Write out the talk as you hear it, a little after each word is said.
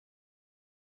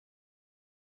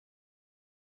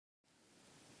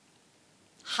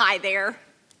Hi there.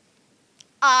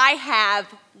 I have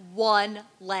one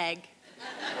leg.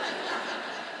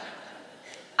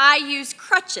 I use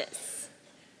crutches.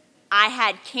 I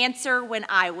had cancer when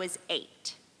I was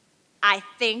 8. I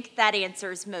think that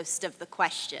answers most of the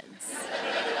questions.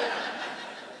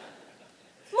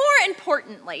 More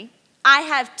importantly, I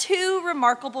have 2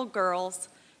 remarkable girls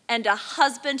and a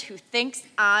husband who thinks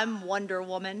I'm Wonder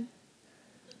Woman.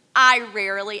 I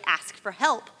rarely ask for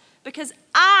help because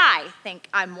I think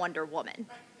I'm Wonder Woman.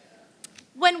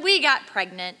 When we got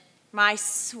pregnant, my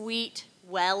sweet,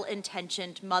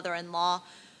 well-intentioned mother-in-law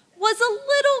was a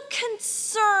little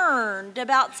concerned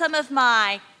about some of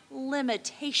my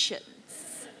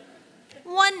limitations.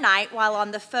 One night, while on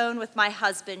the phone with my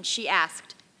husband, she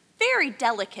asked, very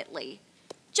delicately,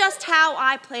 just how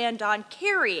I planned on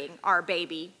carrying our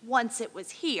baby once it was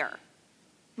here.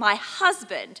 My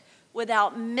husband,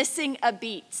 without missing a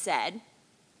beat, said,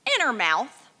 in her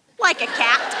mouth, like a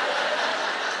cat.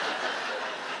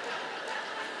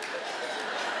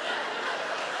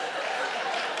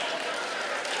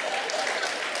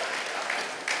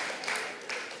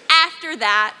 After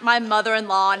that, my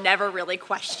mother-in-law never really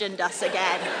questioned us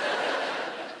again.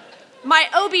 My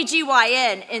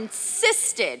OBGYN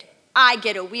insisted I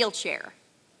get a wheelchair.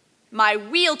 My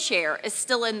wheelchair is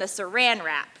still in the saran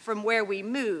wrap from where we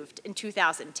moved in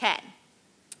 2010.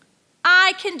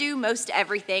 I can do most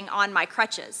everything on my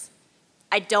crutches.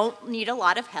 I don't need a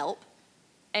lot of help.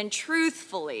 And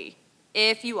truthfully,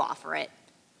 if you offer it,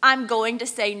 I'm going to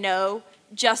say no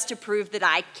just to prove that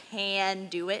I can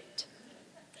do it.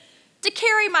 To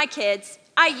carry my kids,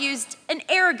 I used an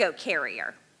ergo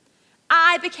carrier.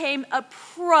 I became a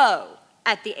pro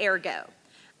at the ergo.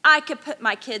 I could put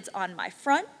my kids on my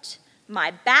front,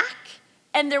 my back,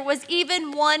 and there was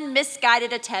even one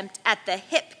misguided attempt at the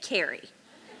hip carry.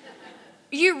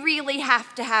 You really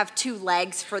have to have 2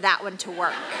 legs for that one to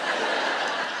work.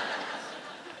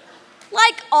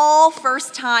 Like all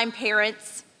first-time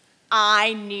parents,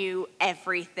 I knew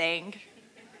everything.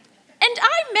 And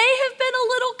I may have been a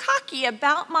little cocky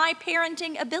about my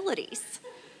parenting abilities.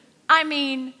 I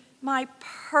mean, my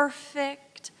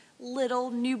perfect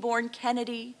little newborn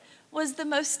Kennedy was the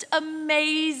most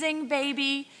amazing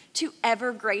baby to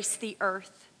ever grace the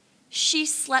earth. She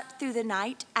slept through the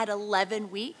night at 11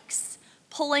 weeks,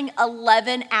 pulling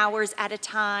 11 hours at a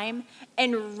time,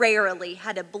 and rarely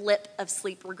had a blip of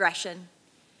sleep regression.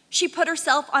 She put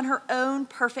herself on her own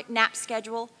perfect nap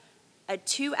schedule, a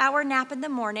 2-hour nap in the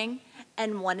morning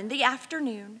and 1 in the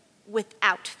afternoon,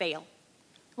 without fail.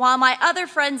 While my other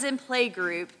friends in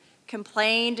playgroup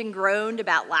complained and groaned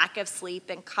about lack of sleep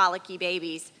and colicky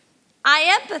babies,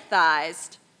 I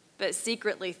empathized, but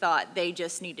secretly thought they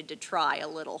just needed to try a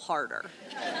little harder.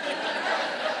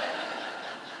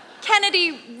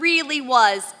 Kennedy really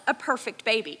was a perfect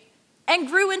baby and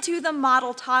grew into the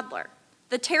model toddler.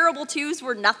 The terrible 2s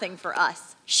were nothing for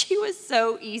us. She was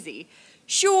so easy.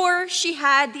 Sure, she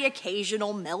had the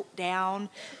occasional meltdown,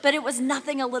 but it was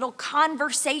nothing a little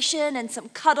conversation and some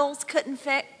cuddles couldn't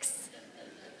fix.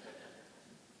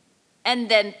 And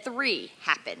then 3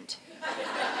 happened.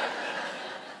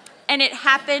 And it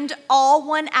happened all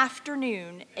one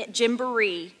afternoon at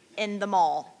Gymboree in the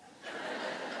mall.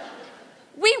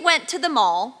 We went to the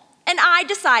mall, and I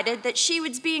decided that she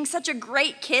was being such a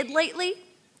great kid lately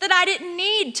that I didn't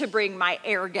need to bring my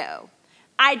ergo.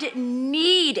 I didn't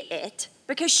need it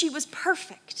because she was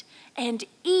perfect and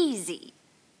easy,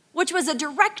 which was a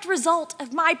direct result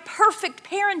of my perfect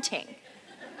parenting.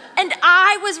 And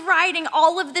I was writing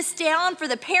all of this down for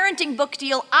the parenting book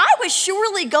deal I was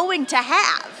surely going to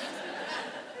have.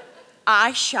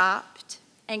 I shopped,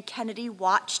 and Kennedy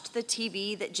watched the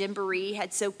TV that Gymboree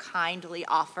had so kindly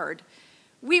offered.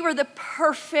 We were the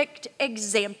perfect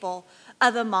example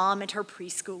of a mom and her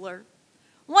preschooler.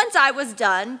 Once I was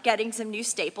done getting some new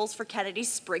staples for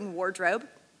Kennedy's spring wardrobe,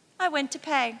 I went to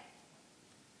pay.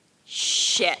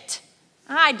 Shit,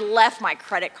 I'd left my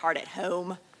credit card at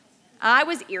home. I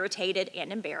was irritated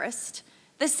and embarrassed.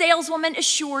 The saleswoman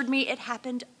assured me it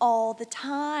happened all the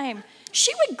time.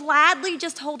 She would gladly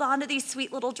just hold on to these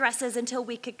sweet little dresses until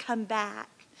we could come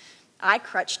back. I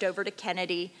crutched over to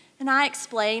Kennedy, and I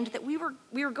explained that we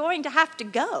were going to have to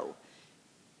go.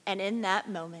 And in that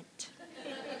moment,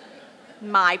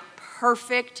 my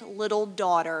perfect little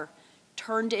daughter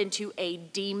turned into a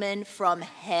demon from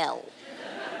hell.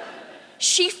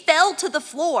 She fell to the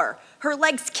floor, her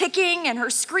legs kicking and her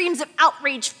screams of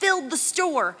outrage filled the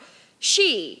store.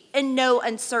 She, in no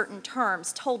uncertain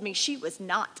terms, told me she was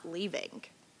not leaving.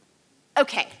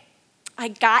 Okay, I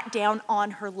got down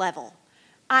on her level.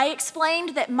 I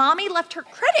explained that Mommy left her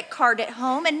credit card at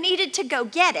home and needed to go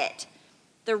get it.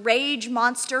 The the rage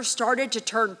monster started to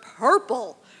turn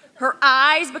purple, her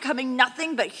eyes becoming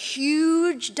nothing but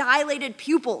huge, dilated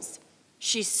pupils.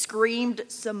 She screamed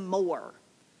some more.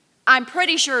 I'm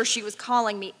pretty sure she was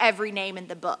calling me every name in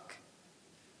the book.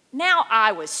 Now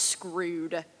I was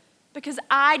screwed because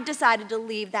I'd decided to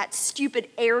leave that stupid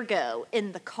ergo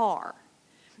in the car.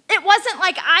 It wasn't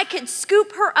like I could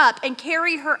scoop her up and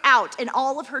carry her out in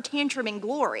all of her tantrum-ing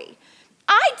glory.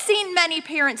 I'd seen many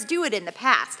parents do it in the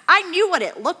past. I knew what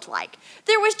it looked like.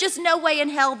 There was just no way in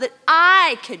hell that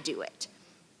I could do it.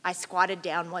 I squatted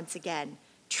down once again,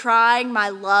 trying my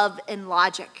love and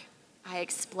logic. I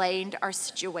explained our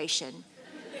situation.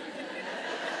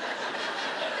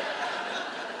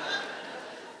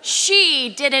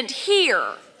 She didn't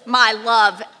hear my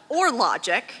love or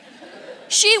logic.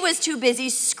 She was too busy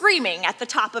screaming at the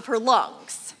top of her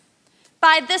lungs.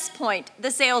 By this point,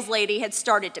 the sales lady had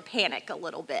started to panic a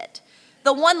little bit.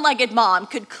 The one-legged mom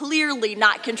could clearly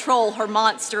not control her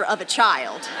monster of a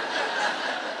child.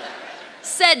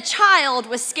 Said child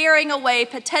was scaring away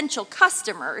potential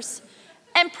customers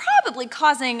and probably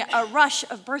causing a rush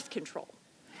of birth control.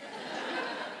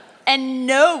 And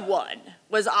no one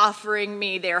was offering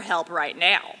me their help right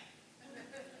now.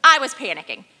 I was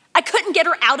panicking. I couldn't get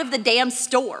her out of the damn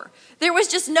store. There was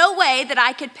just no way that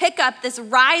I could pick up this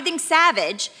writhing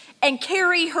savage and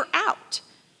carry her out.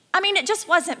 I mean, it just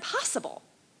wasn't possible.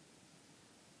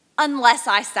 Unless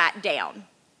I sat down.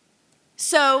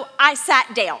 So I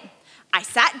sat down.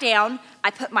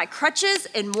 I put my crutches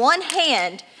in one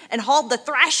hand and hauled the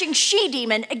thrashing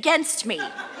she-demon against me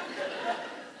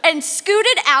and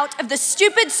scooted out of the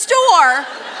stupid store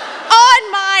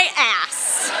on my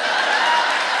ass.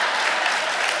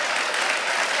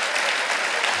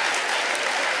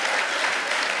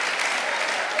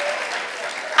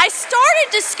 I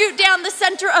started to scoot down the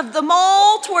center of the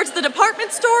mall towards the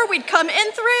department store we'd come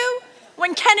in through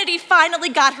when Kennedy finally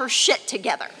got her shit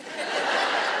together.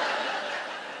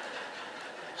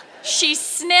 She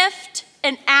sniffed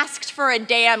and asked for a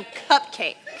damn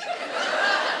cupcake.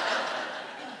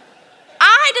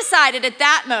 I decided at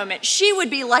that moment she would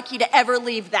be lucky to ever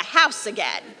leave the house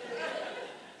again.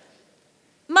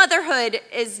 Motherhood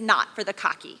is not for the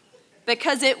cocky,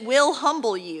 because it will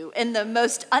humble you in the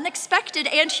most unexpected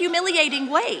and humiliating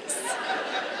ways.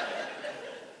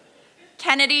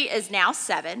 Kennedy is now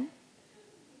 7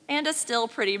 and a still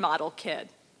pretty model kid.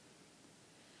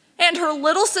 And her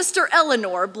little sister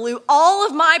Eleanor blew all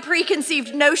of my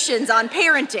preconceived notions on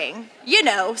parenting, you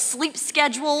know, sleep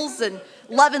schedules and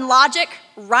love and logic,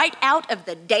 right out of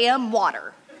the damn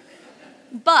water.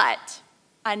 But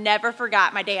I never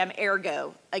forgot my damn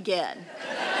ergo again.